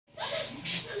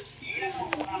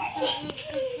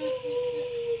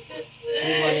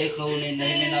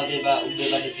ba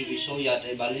TV soya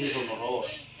te bali ro.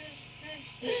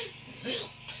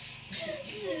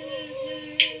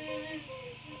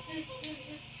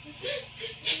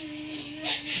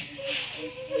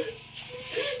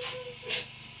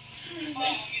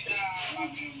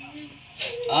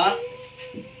 Ah?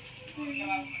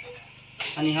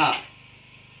 Aniha.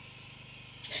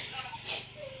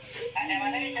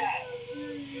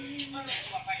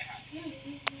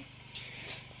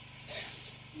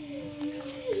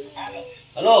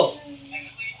 Halo.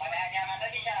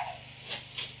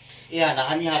 Iya,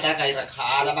 nah ini ada kayak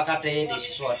ada bakate di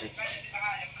sesuatu.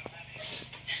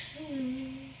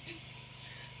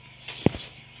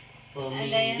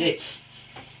 Ye.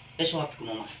 Sesuatu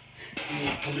kuno mah.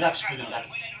 Kemerah sebenarnya.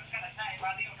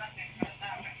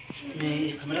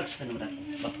 Ini kemerah sebenarnya.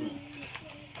 Bakun.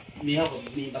 Biar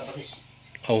bapatis.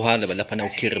 Kau hal bala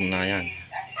panau kirim na yan.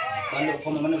 Balo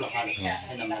forma mana lo hal.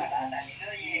 Enak.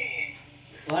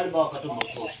 Hal bawa kartu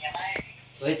bungkus.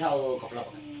 Kau tahu kapal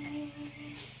apa?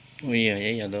 Oh iya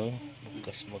iya lo.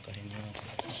 Bukas bakahin na.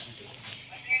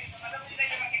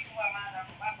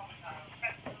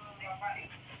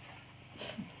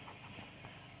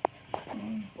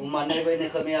 Umane ba ini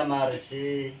kami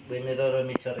amarisi, bimiro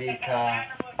mi cerita.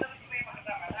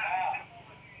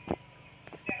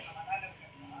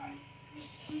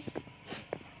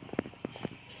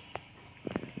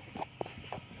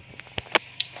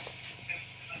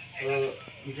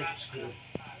 Menjadi sekali.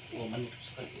 Oh, man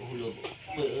sekali hulu.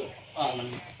 Man.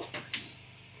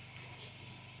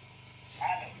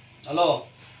 Halo.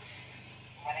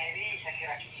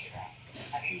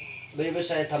 Bebas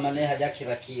saya tamane haja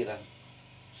kira-kira.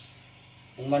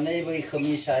 Umane bai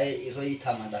kami saya iroi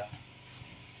tamada.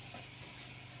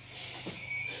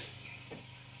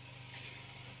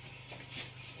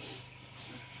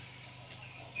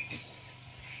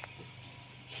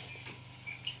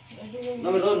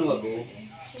 Nomor dua aku.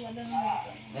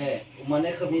 Umane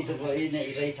kami tu bai ne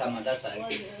iroi tamada saya.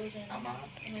 Ama.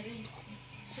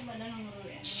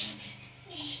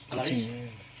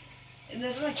 Kucing.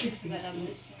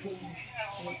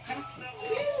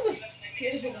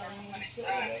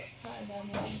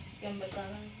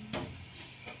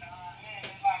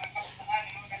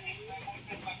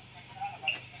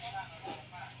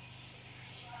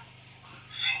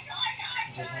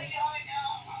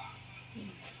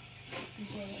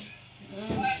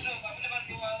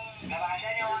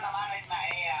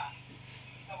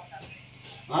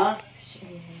 Hah?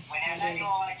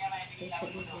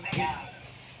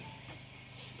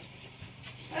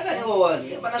 Ada ni wawan,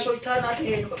 ya mana sultan ada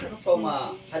ni bukan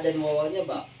forma, ada ni wawannya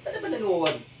ba, ada mana ni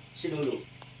wawan si dulu.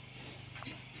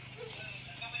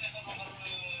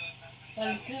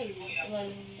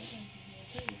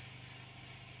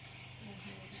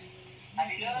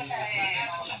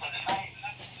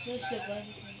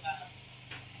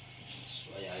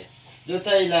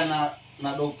 Dito ila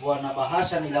na dopuan na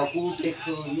bahasa nila kute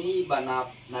kami bana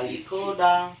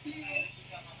nalikoda.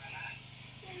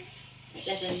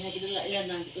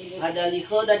 Ada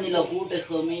likoda nila kute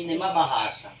kami ni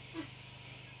mabahasa.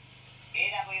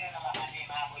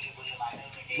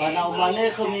 Bana umane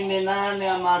kami menane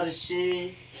amarisi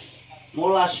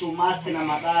mula sumate na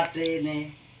matate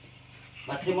ne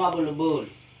batema bulubul.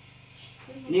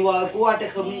 Ni wa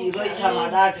kuate kami iroi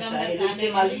tamadate sa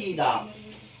iroi malida.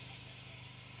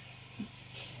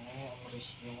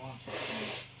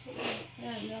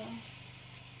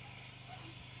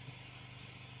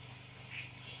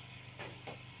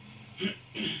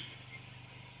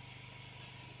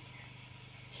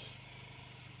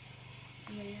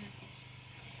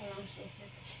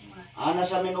 Ana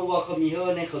sa minuwa kami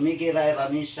hone kami kira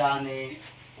ramisa ni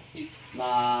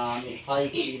na mifai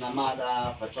ki na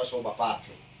mada pachoso bapak.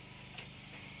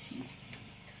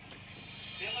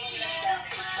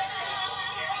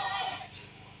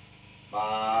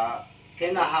 Ba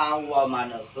kena hawa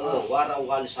mana ke wara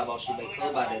wal sabau sibai ke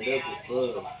bade de ku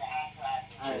ke.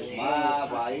 Ma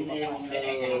ba ini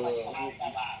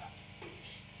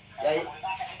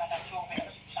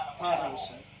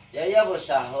ya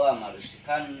bersahwa marus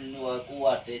kan wa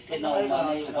kuat tena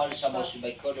umane wal sabau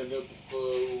sibai ke de ku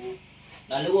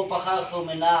lalu pakha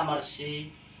khomena marsi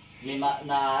mima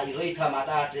na iroi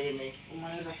thamada te ni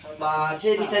ba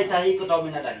che ni tai tahi ko to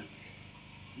mena dan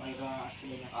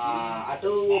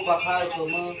atu pakha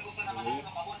khoma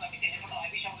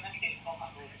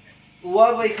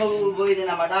wa bai khau bai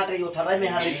na mada te yo tharai me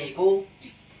hari ko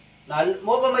na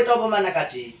mo ba mai to ba mana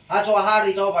kachi ha cho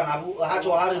hari to ba na bu ha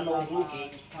cho hari no bu ki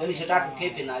ni seta ku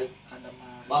ke pinai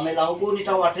ba me lahu bu ni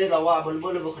to wa te la wa bul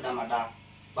bul bu khna mada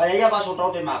ba ya ba so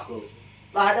to te ma ko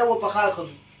la ada wo pakha khum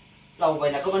lau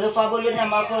bai na ko manu fa bul nya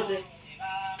ma ko te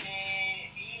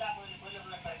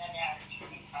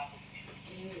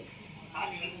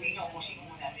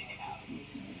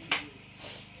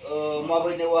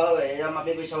Mabay ni wahe ya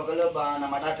mabibisa ko kalo ba na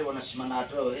madati wana si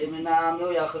manadro mina mo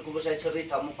ya ko sa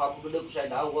cerita mo fa ko ko sa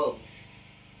dawo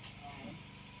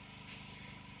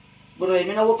bro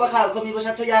mina wo pa ka ko mi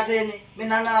basa to yate ni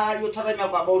mina na yu thara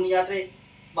nya ba bo ni yate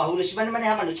bahule si mane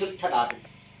ha manu cerita date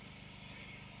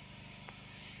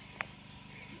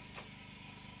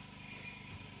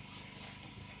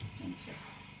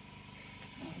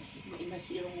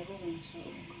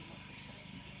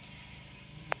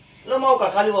lo mau ka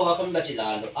kali wa kan baci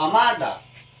lalo amada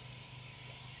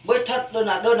boy tat do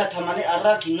na thamane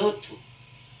ara kinutu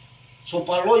so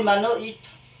paloi mano ita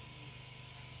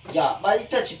ya ba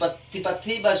ita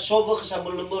tiba-tiba sobo ke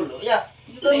sabolo-bolo ya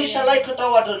lo misalai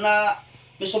ketawa do na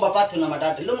miso bapat na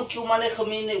madade lo mkiu mane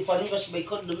khamine ufani bas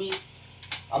baikot demi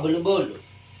abolo-bolo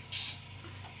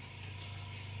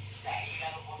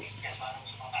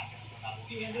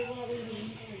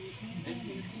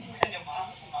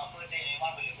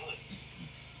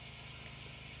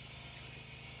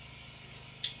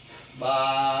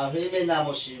ba himena mo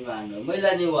si mano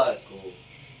melani wako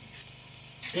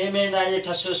himena ye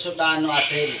tasusudano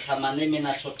ateri tamane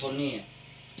mena chotonia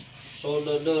so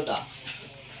doda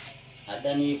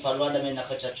ada ni falwa da mena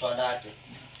kacachwadate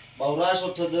baura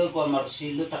so todo ko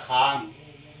marsilu takham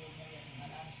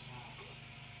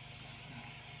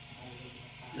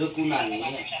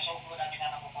lukunani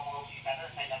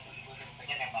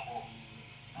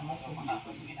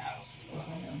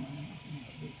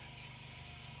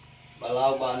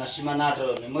balau ba na si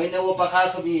manadro ni moy na wo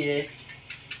pakha khabi e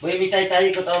boy mitai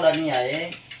tai ko taw dani ae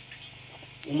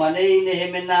umane ne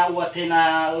hemena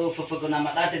wathena fufu na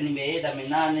madate ni me da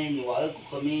menane ni wa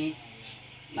ko kami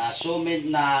na some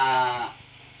na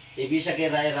e bisa ke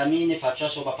rai ramine faccio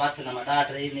so bapat na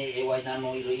madate ne e wai na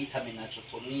no ilo ita mena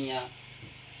chotonia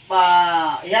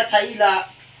ba ya taila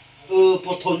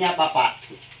potonya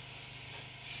papatu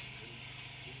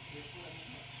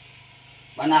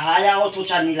Banahaya o tu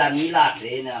nila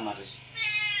tre na maris.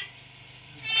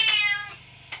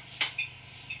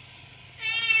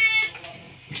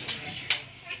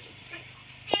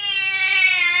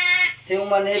 Te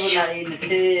umane buna ini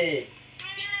te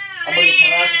abang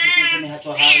teras kuku ni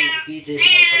hacho hari kita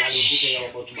ni pelali kita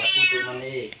ya bau coba tu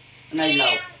mane na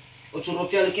ilau. O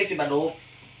churofia le kefi bado.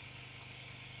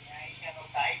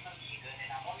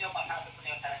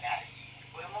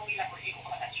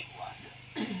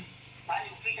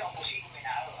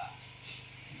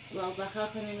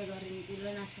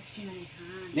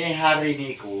 Me hari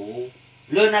niku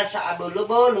lo nasa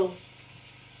abolo-bolo.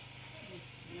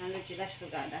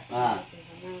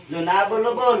 Lo na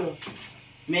abolo-bolo.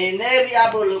 Me nebi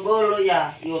abolo-bolo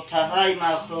ya yo tarai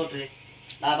ma khote.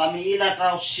 La ba mi ila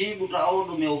tau sibu tau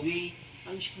do me obi.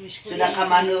 Sudah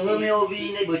kamano ho me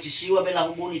obi ne bocisiwa bela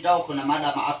hubuni tau kuna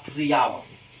mada ma apriyawa.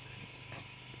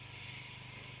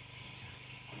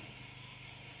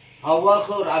 Hawa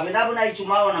khor abena buna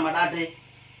ichumawa na madate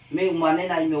me umane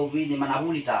na ime ni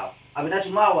manabuli tao abena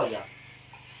chumawa ya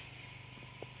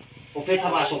ofeta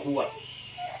baso kuat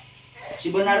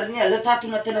sebenarnya letak tu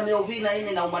natena me na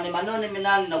ini na umane manone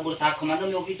menali na burta ko manone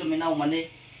me to mena umane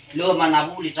lo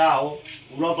manabuli tao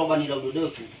ulo to bani lo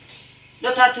dodoku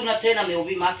letak tu natena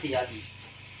me mati ya di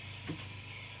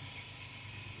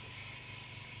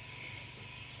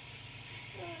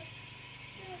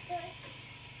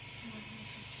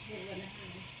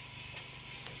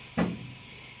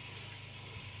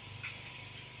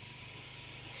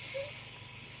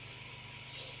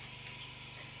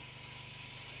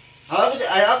Harus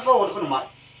ayah apa orang mat?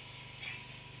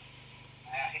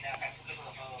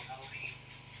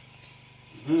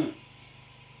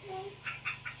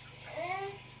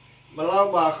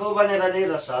 Balau bakau banera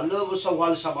rasa lo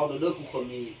busawal sabau dodo ku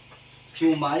kami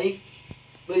cumai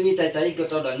beni tai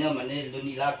kata danya mane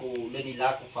leni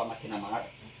laku fama kena mar.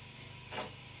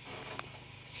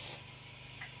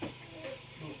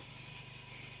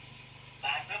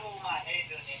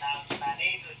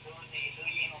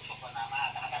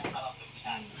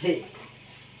 Hei,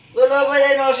 ulo ba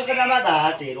yan o sa kanama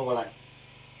dati rolan.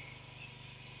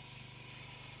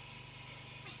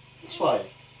 Soal.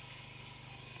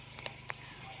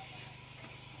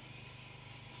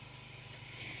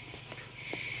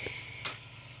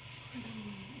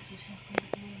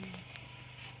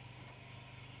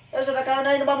 Sudah kau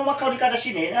dah ini bawa makau di kada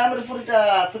sini, ambil furi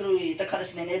tak kada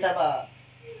sini ni dah ba.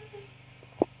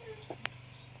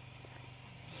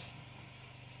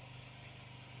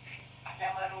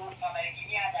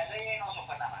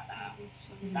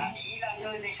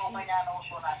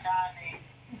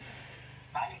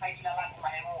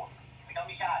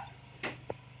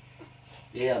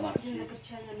 Iya mak.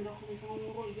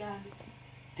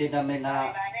 Tidak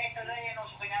mena.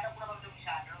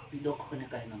 Vidio ko kena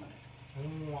kain nama.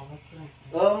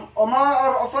 Oma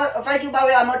ofai ki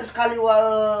bawe amat sekali wa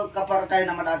kapar kain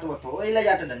nama datu to. Ila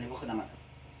ya dan ni ko nama.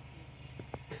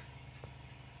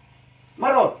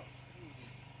 Maro.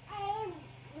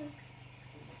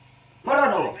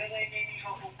 Marano.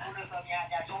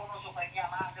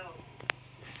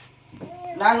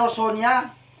 Nano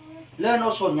Sonia, Leno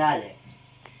Sonia ye.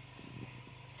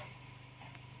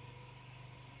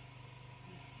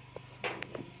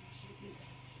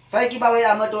 Fai ki bawe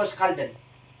amato skalden.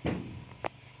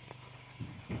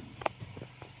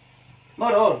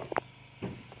 Moro.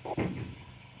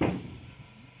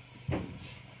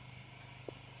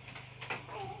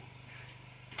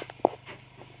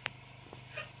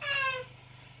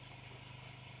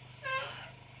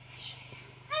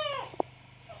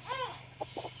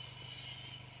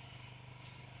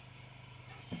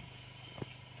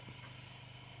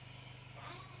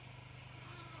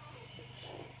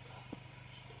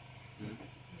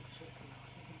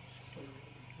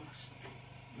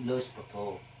 Los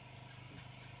foto.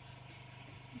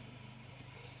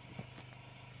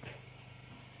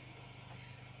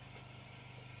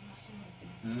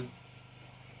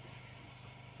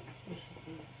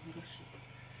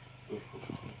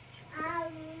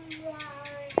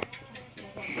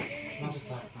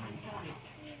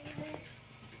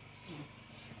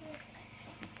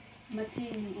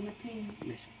 Matin.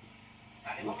 Yes.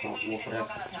 Wo frek.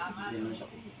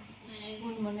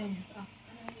 Un moment.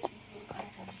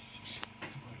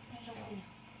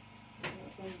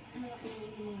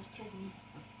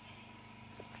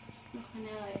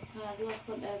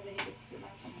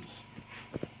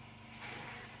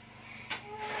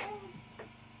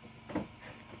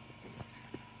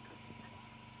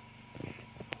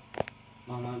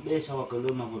 Mama besa wa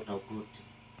kaluma ko takot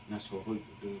na sohol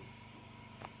do.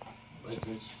 Ay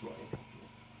tay suay.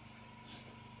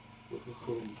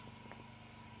 Ko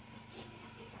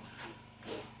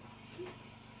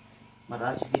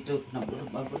Maras dito na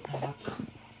bertahak.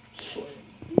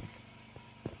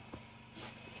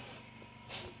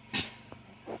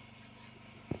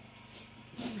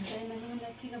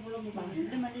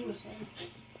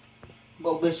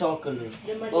 Bau besok kali,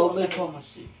 bau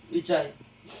beformasi, ijai.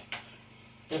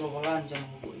 Pero walan jangan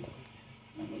hubungi.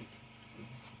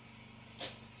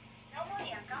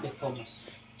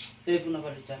 Beformasi. Telepon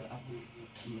apa bicara aku?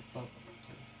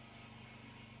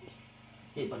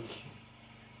 Bagus.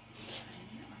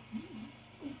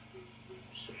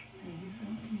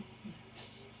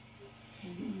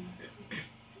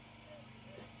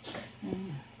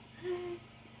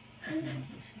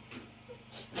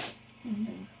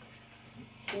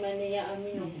 Si Mania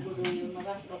amin ang guru yung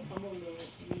makasarap pa mo.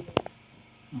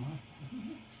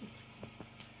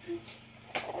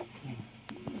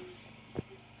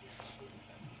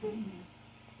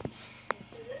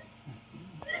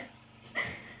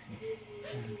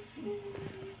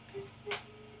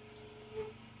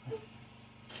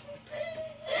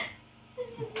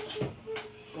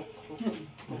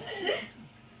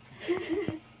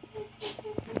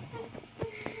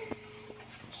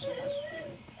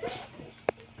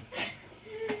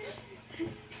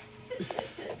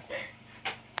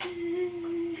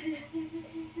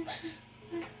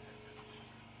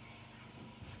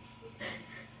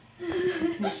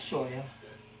 Soya.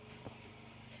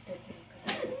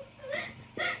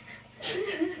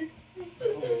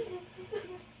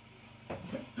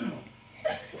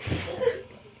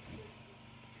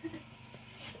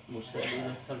 Musa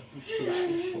dia tertusuk.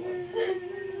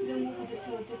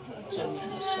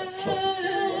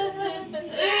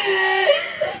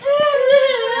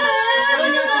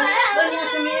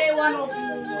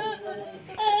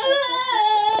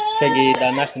 Lagi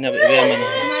danak na bigyan man.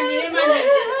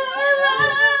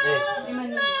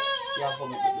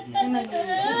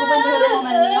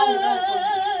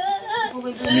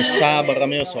 Misa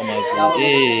barami sama aku.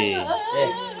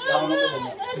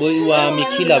 Boy wa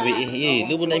mikila be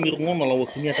lu bu na mi ngom la wa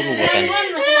khmiya to bukan.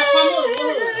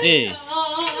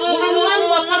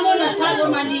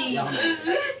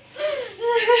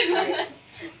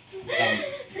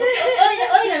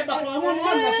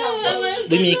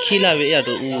 Boy mikila be ya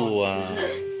to wa.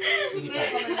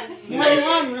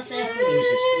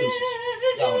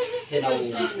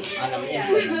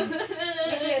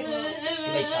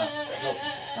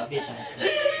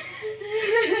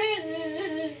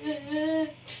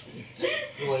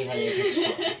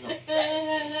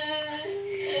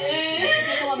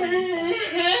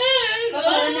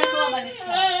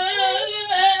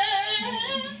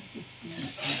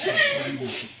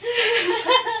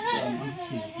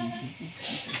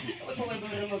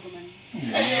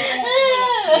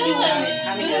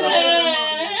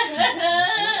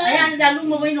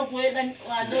 may nukuya dan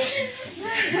wado.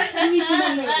 Misi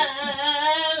man mo.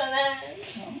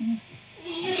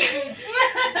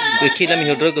 Kila mi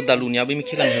hodro ko dalunya abi mi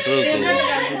kila mi hodro ko.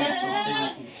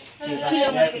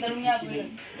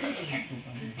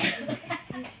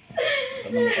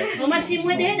 Masih mo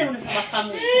deh daw sa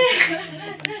bakamu.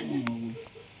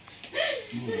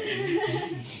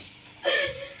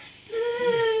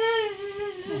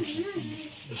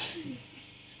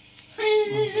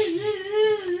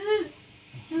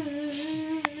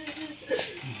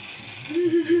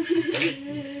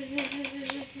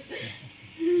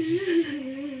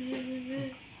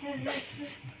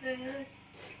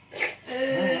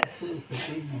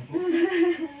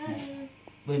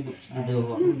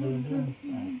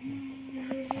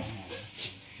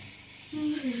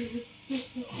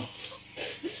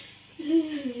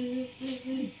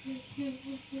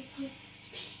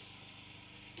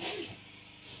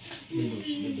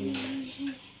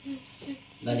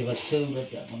 Dari waktu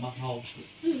berarti memahau.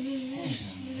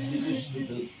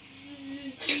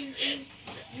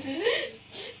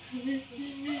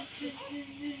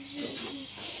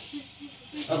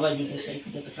 Apa juga saya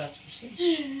tidak dekat.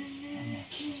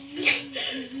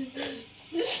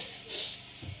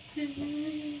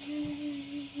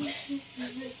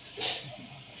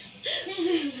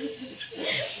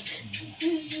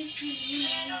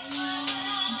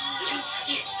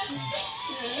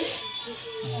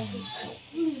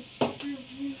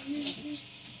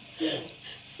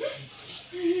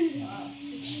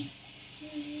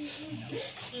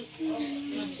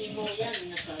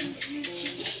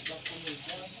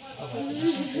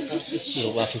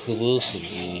 Coba fuku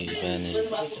bane.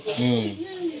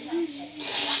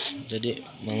 Jadi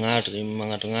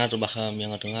mengatur baham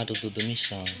yang ngatur itu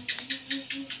misal.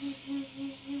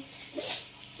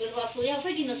 Berwafu ya apa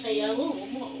dina saya wo.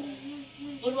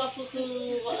 Berwafu ke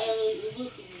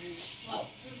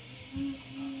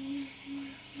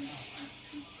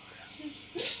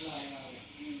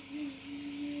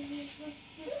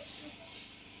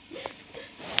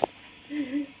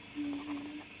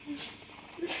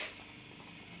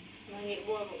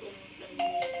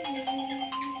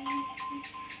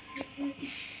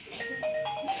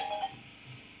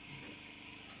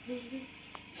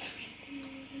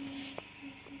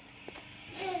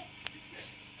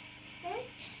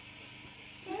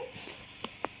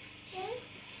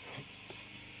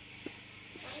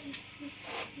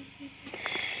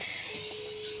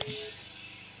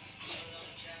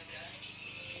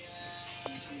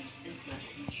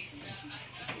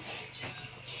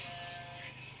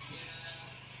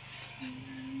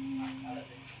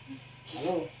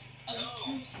Halo.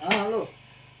 Halo.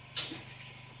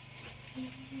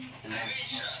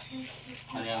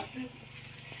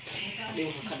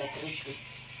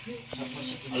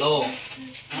 Halo.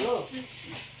 Halo.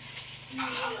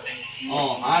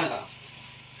 Oh, ada.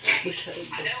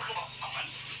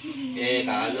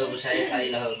 Kalau saya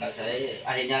tahu lah kalau saya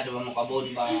akhirnya ada mau kabur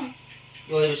di bawah.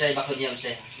 Yo saya bakal dia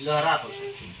saya. Lo harap.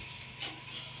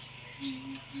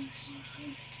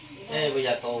 Bây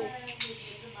tahu.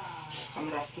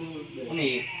 Kamera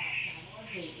ini.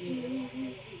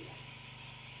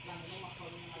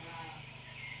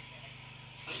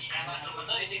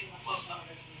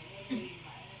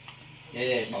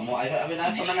 Kamu apa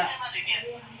mana?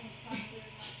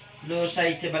 Lo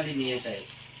saya tebal ini saya.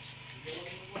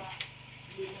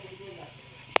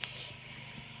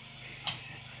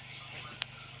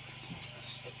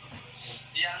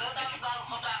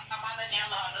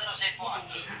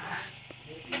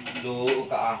 Lo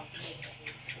ka.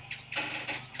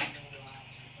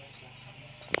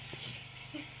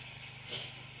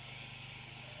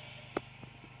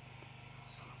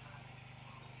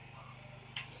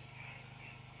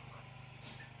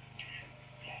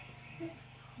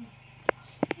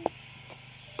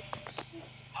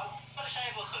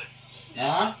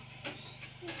 Ya.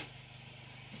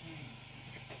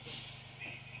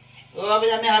 Bây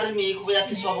giờ mấy hari mì cũng bây giờ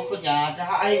thì so với con nhà, thì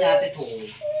hai nhà thì thủ.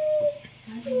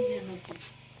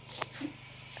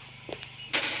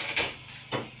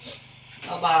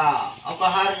 Apa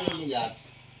hari ini ya?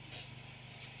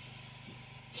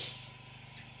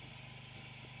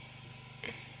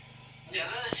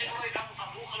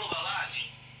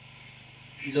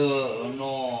 Lo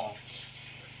no.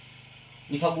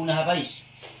 Ni fabuna habis.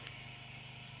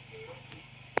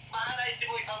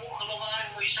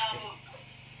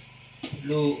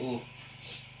 Lo.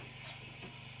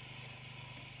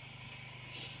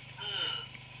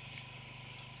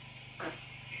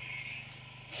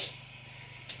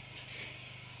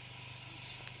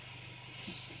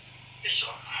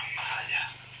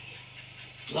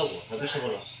 Lawa, habis apa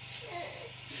lah?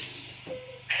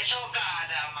 Esok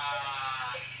ada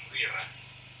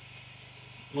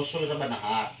musul na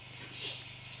banahat.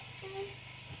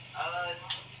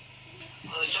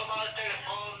 Coba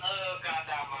telepon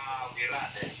kada ma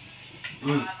wirate.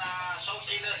 Mana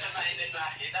sokina sana ini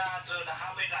dah hidat dah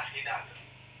hamil dah hidat.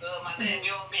 Mana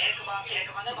nyo mihek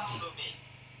mana bang dumi.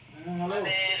 Mana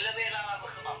lebih lama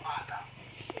berkebapa.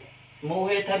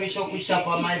 Muhe tabi so kuisa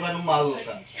pa may ba mau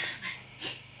ka.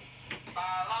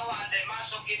 Kalau ada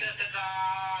masuk kita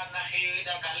telah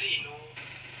nakida kalinu.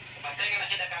 Patay nga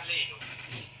nakida kalinu.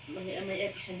 May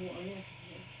episode mo ano.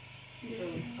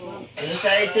 Ano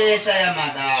sa ite saya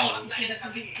mada.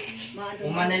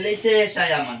 Umanelite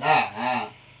saya mada. Ha.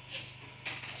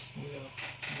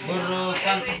 Buru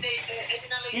kan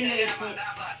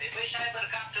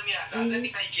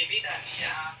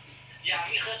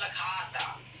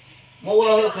mau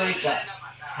kau ka.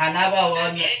 Hanaba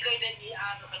wan.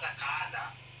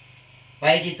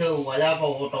 Baik itu wala pa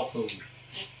utok tu.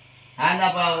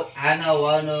 Hana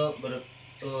wan ber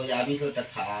yabi ke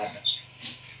takad.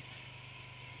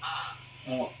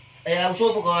 Oh, ang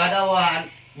sopo ko ada wan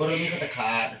berumi ke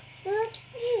takad.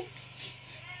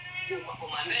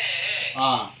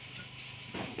 Ah.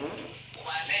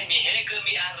 Umane mihe ke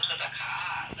mi ar ke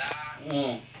takad.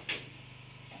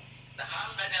 Nakam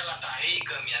kanya latahi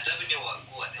ke mi ada punya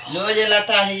waktu ada. Lo je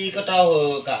latahi ke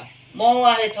tahu ka. Mau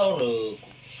ai tahu ru.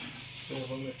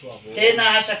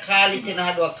 Tena sekali,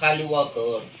 tena dua kali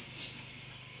wakor.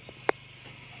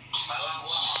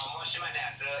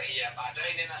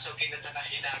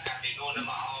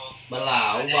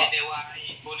 Balau ba.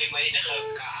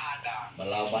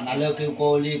 Balau ba na lo kêu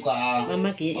cô liu ka.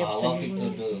 Mama ki Bawa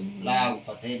kita tu. Lau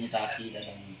fathe ni taki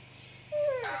dadang.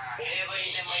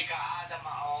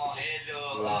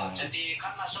 Jadi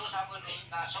karena so sama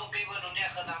na so ke dunia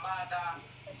kenapa ada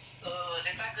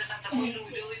kita ke Santa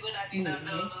Pulu itu tadi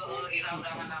ada irau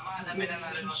dengan nama ada beda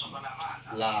lalu masuk ke nama.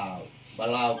 Lau.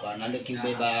 Balau ka na lo kêu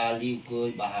beba liu ko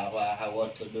bahawa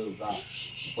hawat ko do ba.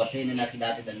 Fathe ni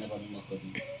nakidati dan na pamakon.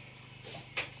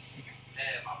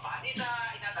 Bapak ni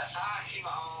dah ina dah sahi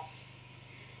mau.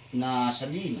 Na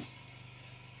sadina.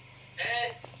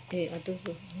 Aduh.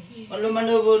 Kalau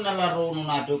manu na laro no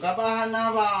nado kabahan na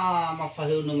ba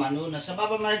mafahiw no manu na sa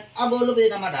baba may abo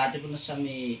lubi na madati po na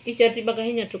sami. Ijati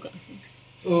bagahinya tuh kak.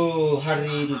 Oh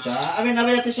hari nu cha. Amin na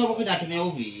ba dati sa ko dati may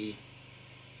ubi.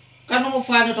 Kano mo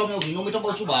fa na to may ubi no mi to po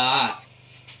chuba.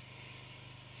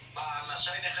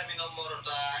 Nasay na kami nomor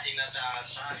da ina da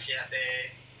sahi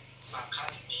ate makan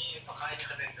ni pakai ni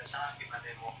kada da sahi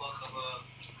ate mo ko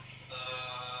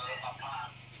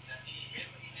papa. Jadi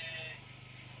ini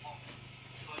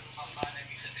papa na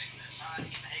bisa da sahi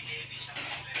na hege bisa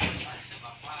da sahi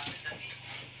papa. Jadi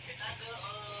kita ke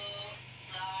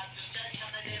na tujuan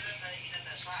sana dia da ina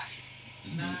da sahi.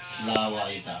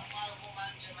 Lawa ita.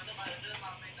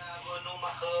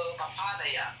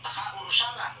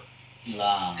 Urusan lah.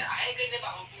 La. Ay kay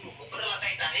ba ko pero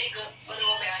latay tahi ko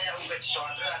pero may aya ko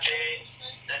sodra ate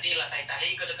jadi latay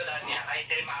tahi ko kada ni ay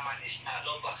tay mama ni sta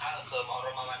lo ba ka ko mo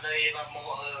ro mama nei ba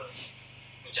mo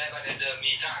mucai ba de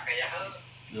mi ka kaya ho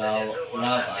La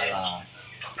ala.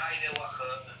 pakai de wa ko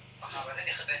pa ba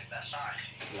ni ka ta sa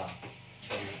La.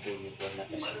 Ko na.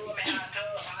 pero may ato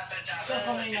ata cha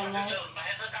ba ni mo ba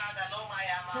ka ka da no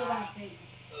maya ma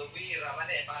wi ra ba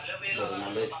ne ba lo wi lo Na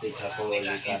lo ti ka ko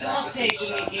li ka sa.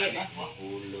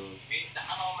 Ulo.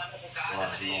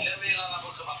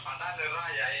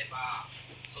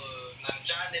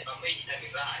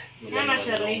 Nama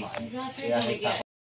sering. Ya kita